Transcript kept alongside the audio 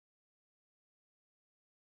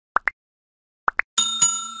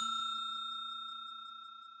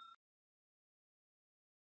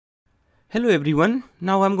Hello everyone,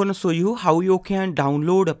 now I'm going to show you how you can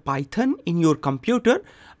download a Python in your computer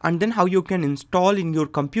and then how you can install in your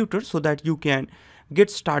computer so that you can get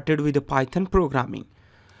started with the Python programming.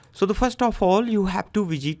 So the first of all, you have to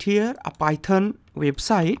visit here a Python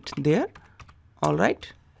website there.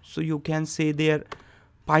 Alright, so you can say there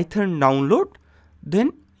Python download,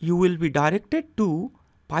 then you will be directed to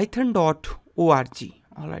python.org.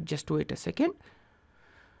 Alright, just wait a second.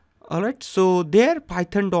 Alright, so there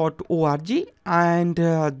python.org, and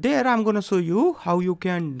there I'm going to show you how you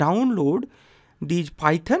can download these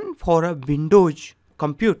Python for a Windows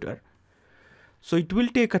computer. So it will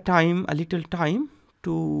take a little time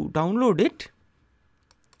to download it.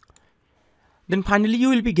 Then finally you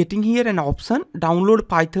will be getting here an option download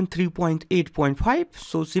Python 3.8.5.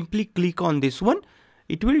 So simply click on this one.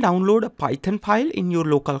 It will download a Python file in your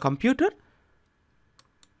local computer.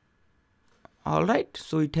 Alright,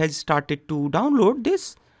 so it has started to download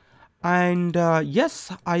this, and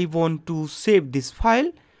yes, I want to save this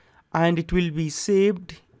file and it will be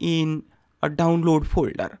saved in a download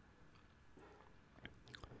folder.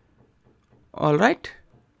 Alright,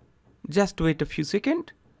 just wait a few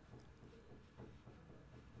seconds.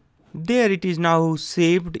 There it is now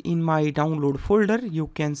saved in my download folder.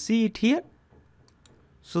 You can see it here.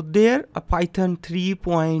 So there a Python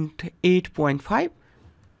 3.8.5.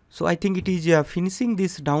 So I think it is finishing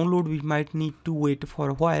this download. We might need to wait for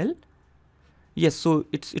a while. Yes, so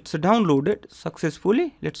it's downloaded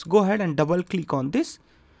successfully. Let's go ahead and double click on this.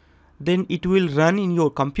 Then it will run in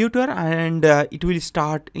your computer and it will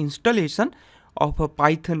start installation of a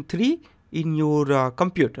Python 3 in your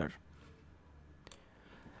computer.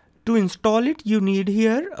 To install it, you need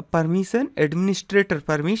here a permission, administrator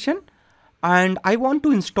permission, and I want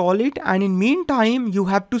to install it, and in meantime you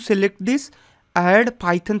have to select this add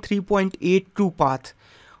Python 3.82 path.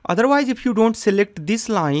 Otherwise, if you don't select this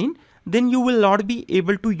line, then you will not be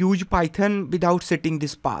able to use Python without setting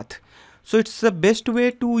this path. So it's the best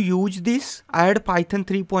way to use this add Python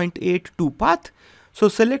 3.82 path. So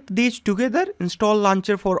select these together, install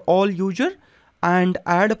launcher for all user and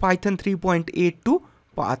add Python 3.82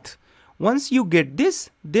 path. Once you get this,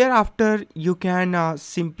 thereafter you can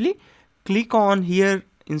simply click on here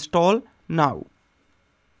install now.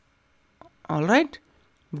 Alright,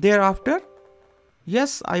 thereafter,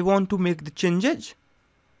 yes, I want to make the changes.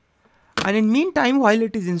 And in meantime, while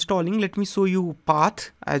it is installing, let me show you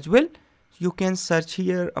path as well. You can search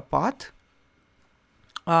here a path.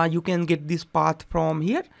 You can get this path from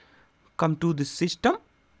here. Come to the system.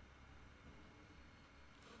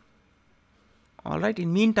 Alright,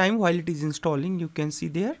 in meantime, while it is installing, you can see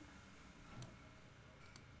there.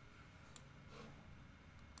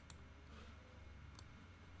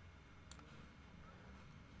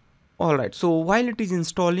 Alright, so while it is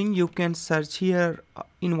installing, you can search here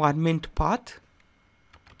environment path.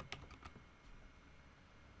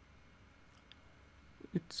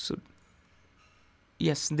 It's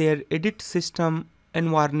yes, there edit system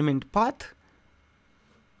environment path,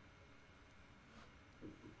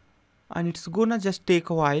 and it's gonna just take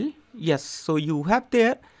a while. Yes, so you have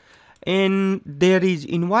there, and there is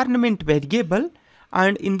environment variable,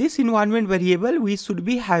 and in this environment variable we should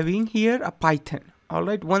be having here a Python.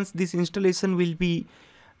 Alright, once this installation will be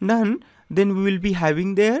done, then we will be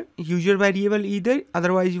having there user variable either,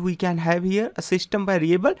 otherwise we can have here a system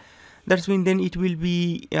variable. That's mean then it will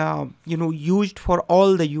be used for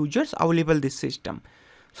all the users available this system.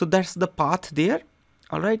 So that's the path there.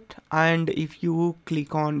 Alright, and if you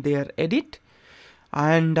click on there edit,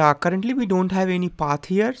 and currently we don't have any path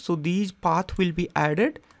here, so these path will be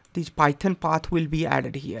added, this Python path will be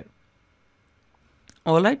added here.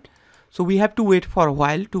 Alright, so we have to wait for a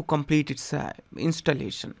while to complete its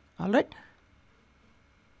installation. Alright,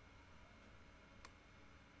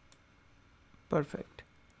 perfect.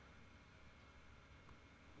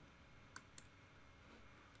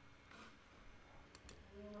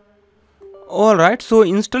 Alright, so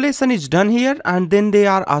installation is done here, and then they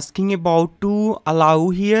are asking about to allow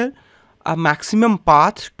here a maximum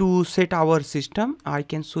path to set our system. I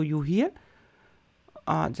can show you here.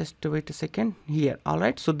 Just wait a second here.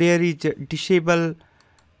 Alright, so there is disable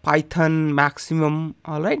Python maximum.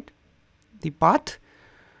 Alright, the path.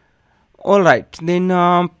 Alright, then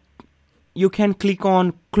you can click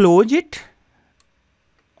on close it.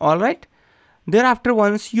 Alright, thereafter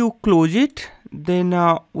once you close it, then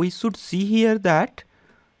we should see here that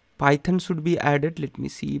Python should be added. Let me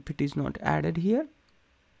see if it is not added here.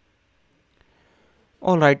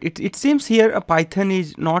 Alright, it seems here a Python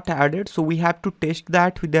is not added, so we have to test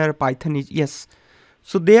that whether Python is, yes.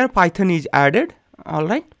 So there Python is added.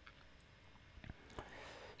 Alright,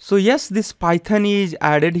 so yes, this Python is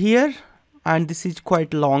added here, and this is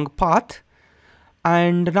quite long path.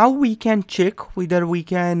 And now we can check whether we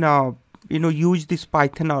can use this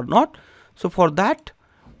Python or not. So for that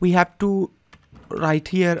we have to write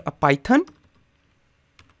here a Python.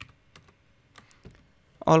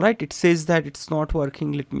 Alright, it says that it's not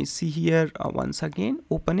working. Let me see here once again.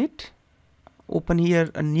 Open it. Open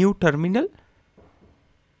here a new terminal.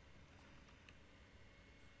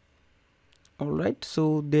 Alright,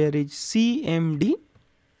 so there is CMD.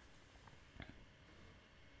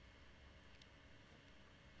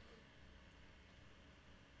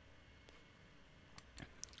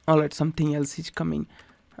 Alright, something else is coming.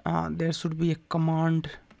 There should be a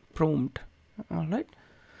command prompt. Alright,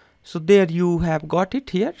 so there you have got it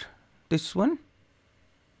here, this one.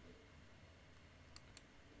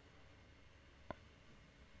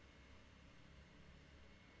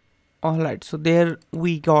 Alright, so there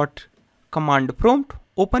we got command prompt.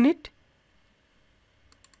 Open it.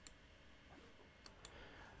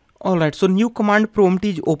 Alright, so new command prompt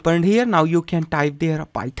is opened here. Now you can type there a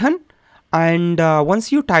Python. And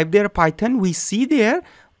once you type there Python, we see there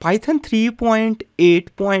Python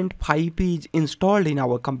 3.8.5 is installed in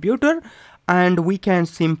our computer, and we can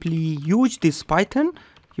simply use this Python.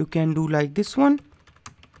 You can do like this one,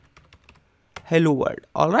 hello world.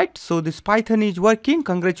 Alright, so this Python is working.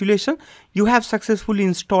 Congratulations, you have successfully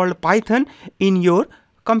installed Python in your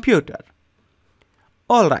computer.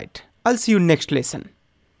 Alright, I'll see you next lesson.